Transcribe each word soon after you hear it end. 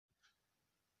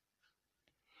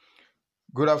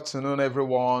Good afternoon,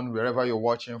 everyone, wherever you're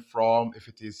watching from. If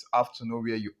it is afternoon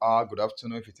where you are, good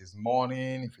afternoon. If it is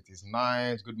morning, if it is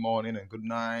night, good morning and good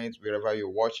night, wherever you're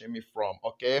watching me from.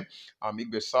 Okay, I'm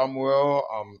Igbe Samuel.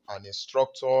 I'm an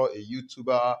instructor, a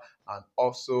YouTuber, and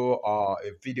also a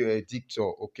video editor.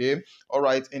 Okay, all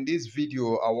right. In this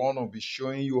video, I want to be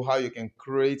showing you how you can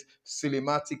create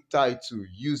cinematic title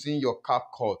using your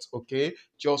CapCut. Okay,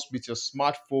 just with your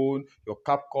smartphone, your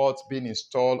CapCut being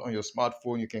installed on your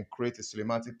smartphone, you can create a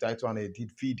cinematic title and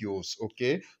edit videos.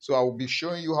 Okay, so I will be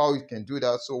showing you how you can do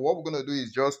that. So what we're going to do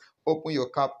is just open your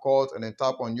CapCut and then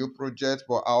tap on new project.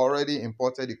 But I already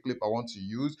imported the clip I want to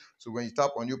use. So when you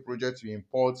tap on new project, you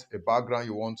import a background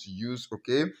you want to use.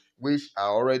 Okay, which I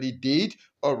already did.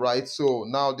 All right, so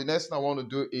now the next thing I want to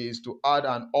do is to add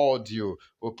an audio.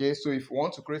 Okay, so if you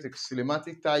want to create a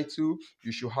cinematic title,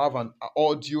 you should have an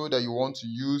audio that you want to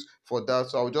use for that.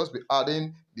 So I'll just be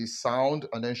adding the sound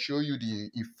and then show you the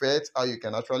effect, how you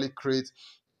can actually create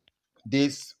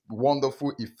this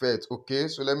wonderful effect. Okay,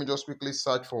 so let me just quickly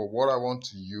search for what I want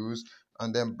to use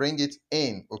and then bring it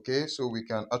in. Okay, so we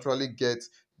can actually get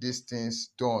these things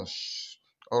done.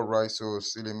 All right, so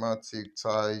cinematic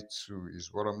title is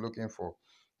what I'm looking for.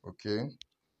 Okay,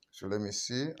 so let me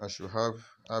see. I should have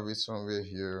it somewhere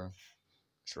here.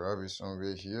 Should have it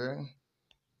somewhere here.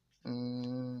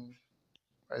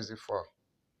 Where is it for?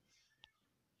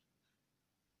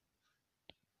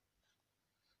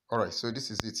 All right, so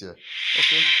this is it here.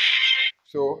 Okay,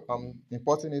 so I'm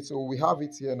importing it. So we have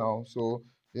it here now. So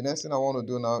the next thing I want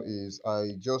to do now is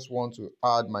I just want to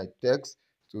add my text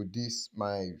to this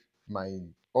my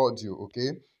audio. Okay,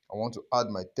 I want to add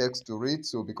my text to it.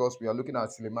 So because we are looking at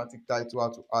cinematic title,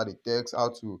 how to add a text, how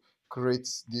to create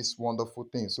this wonderful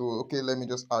thing. So okay, let me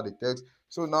just add a text.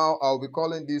 So now I'll be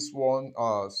calling this one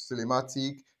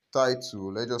cinematic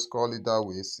title. Let's just call it that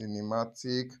way,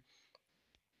 cinematic.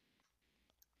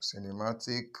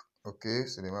 Okay,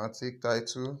 cinematic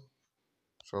title.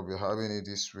 So I'll be having it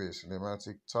this way,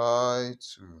 cinematic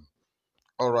title.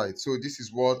 All right, so this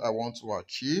is what I want to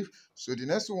achieve. So the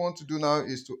next thing we want to do now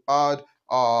is to add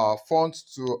font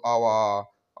to our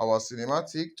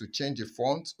cinematic, to change the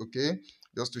font. Okay,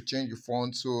 just to change the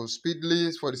font. So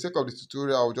speedily, for the sake of the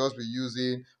tutorial, I'll just be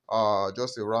using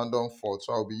just a random font.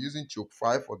 So I'll be using choke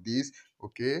 5 for this.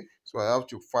 Okay, so I have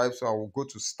choke 5, so I will go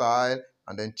to style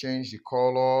and then change the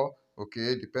color.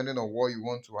 Okay, depending on what you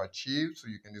want to achieve, so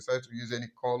you can decide to use any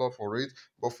color for it.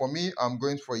 But for me, I'm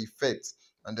going for effect.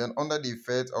 And then under the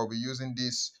effect, I'll be using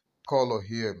this color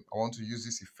here. I want to use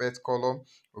this effect color.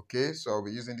 Okay, so I'll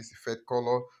be using this effect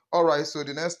color. All right, so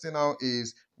the next thing now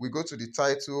is we go to the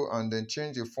title and then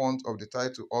change the font of the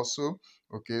title also.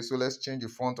 Okay, so let's change the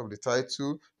font of the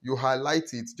title. You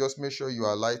highlight it, just make sure you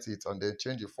highlight it and then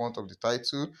change the font of the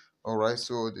title. All right,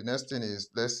 so the next thing is,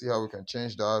 let's see how we can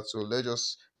change that. So let's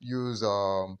just use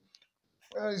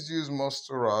let's use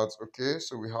mustard out. Okay,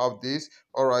 so we have this.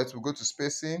 All right, we'll go to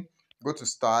spacing, go to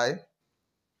style.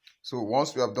 So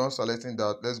once we have done selecting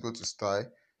that, let's go to style.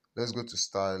 Let's go to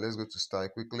style. Let's go to style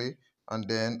quickly. And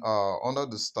then under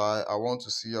the style, I want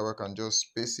to see how I can just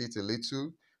space it a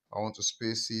little. I want to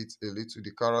space it a little.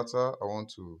 The character, I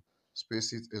want to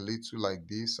space it a little like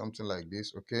this, something like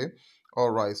this. Okay. All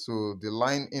right. So the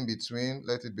line in between,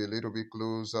 let it be a little bit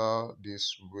closer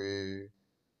this way,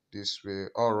 this way.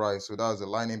 All right, so that's the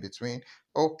line in between.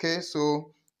 Okay,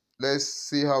 so let's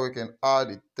see how we can add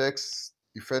the text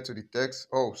effect to the text.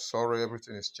 Oh, sorry,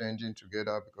 everything is changing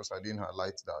together because I didn't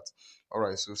highlight that. All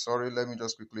right, so sorry, let me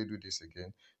just quickly do this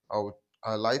again. I'll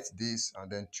highlight this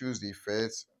and then choose the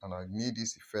effect, and I need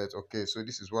this effect. Okay, so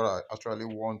this is what I actually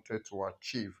wanted to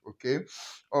achieve. Okay,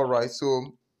 all right,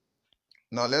 so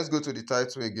now let's go to the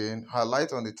title again,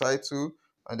 highlight on the title,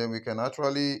 and then we can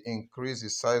actually increase the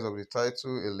size of the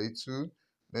title a little.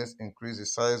 Let's increase the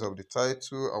size of the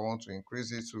title. I want to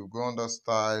increase it to go under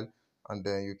style, and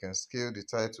then you can scale the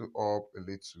title up a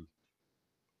little.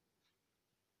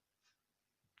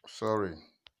 Sorry,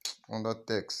 under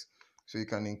text. So you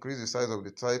can increase the size of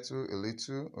the title a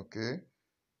little. Okay,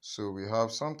 so we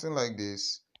have something like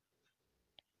this.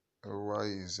 Why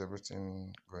is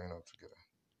everything going up together?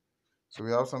 So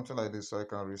we have something like this, so I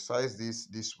can resize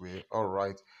this way. All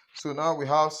right, so now we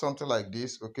have something like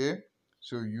this. Okay,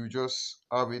 so you just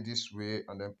have it this way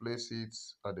and then place it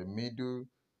at the middle.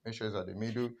 Make sure it's at the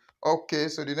middle. Okay,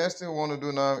 so the next thing we want to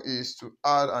do now is to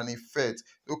add an effect.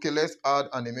 Okay, let's add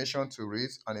animation to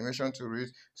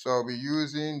it. So I'll be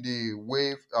using the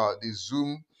wave, the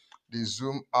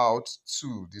zoom out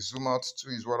tool. The zoom out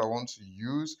tool is what I want to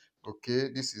use. Okay,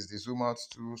 this is the zoom out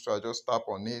tool, so I just tap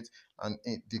on it and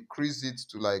decrease it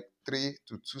to like 3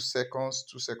 to 2 seconds.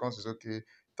 2 seconds is okay.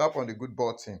 Tap on the good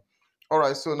button. All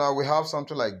right, so now we have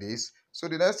something like this. So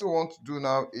the next thing we want to do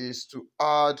now is to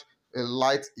add a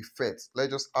light effect.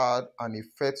 Let's just add an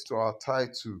effect to our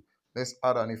title. Let's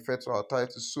add an effect to our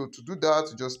title. So to do that,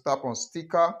 you just tap on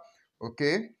sticker.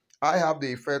 Okay, I have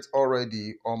the effect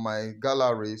already on my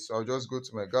gallery. So I'll just go to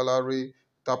my gallery,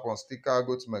 tap on sticker,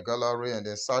 go to my gallery, and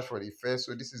then search for the effect.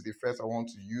 So this is the effect I want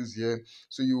to use here.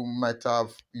 So you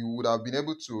would have been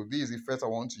able to, this is the effect I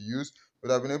want to use.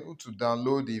 Would have been able to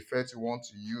download the effect you want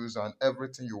to use and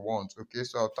everything you want. Okay,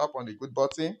 so I'll tap on the good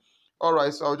button. All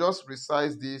right, so I'll just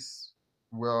resize this.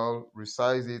 Well,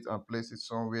 resize it and place it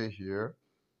somewhere here.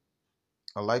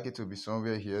 I like it to be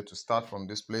somewhere here to start from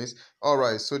this place. All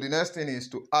right, so the next thing is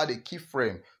to add a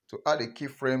keyframe. To add a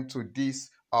keyframe to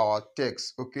this our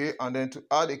text, okay? And then to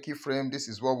add a keyframe, this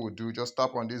is what we'll do. Just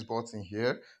tap on this button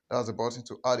here. That's the button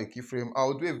to add a keyframe.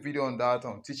 I'll do a video on that.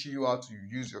 I'm teaching you how to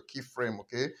use your keyframe,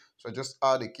 okay? So just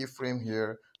add a keyframe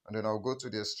here, and then I'll go to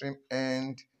the extreme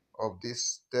end of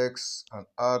this text and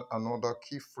add another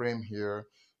keyframe here,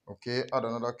 okay? Add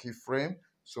another keyframe.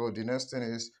 So the next thing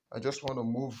is I just want to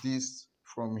move this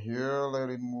from here, let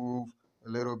it move a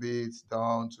little bit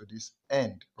down to this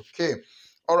end. Okay,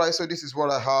 all right, so this is what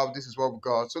I have, this is what we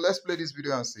got. So let's play this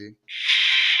video and see.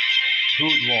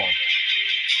 Good one.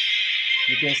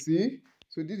 You can see,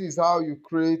 so this is how you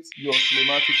create your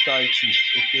cinematic title.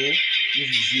 Okay, this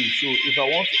is it. So if I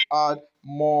want to add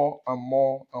more and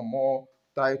more and more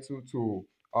title to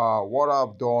what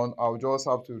I've done, I'll just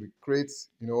have to create,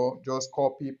 just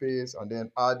copy paste and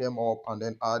then add them up and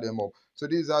then add them up. So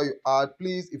this is how you add.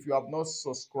 Please, if you have not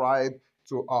subscribed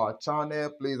to our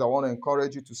channel, please, I want to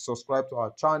encourage you to subscribe to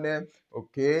our channel.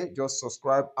 Okay, just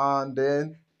subscribe and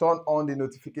then turn on the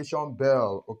notification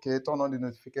bell. Okay, turn on the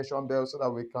notification bell so that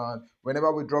we can,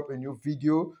 whenever we drop a new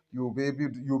video, you'll be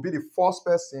the first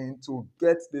person to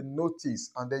get the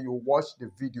notice, and then you watch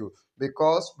the video,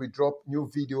 because we drop new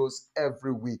videos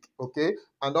every week. Okay,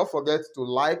 and don't forget to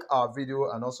like our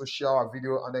video and also share our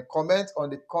video, and then comment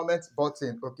on the comment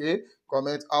button. Okay,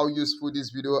 comment how useful this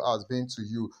video has been to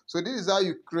you. So this is how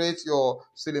you create your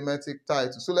cinematic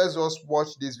title. So let's just watch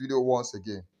this video once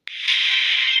again.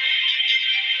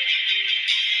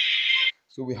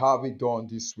 So we have it done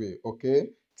this way. Okay,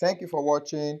 thank you for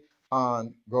watching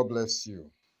and God bless you.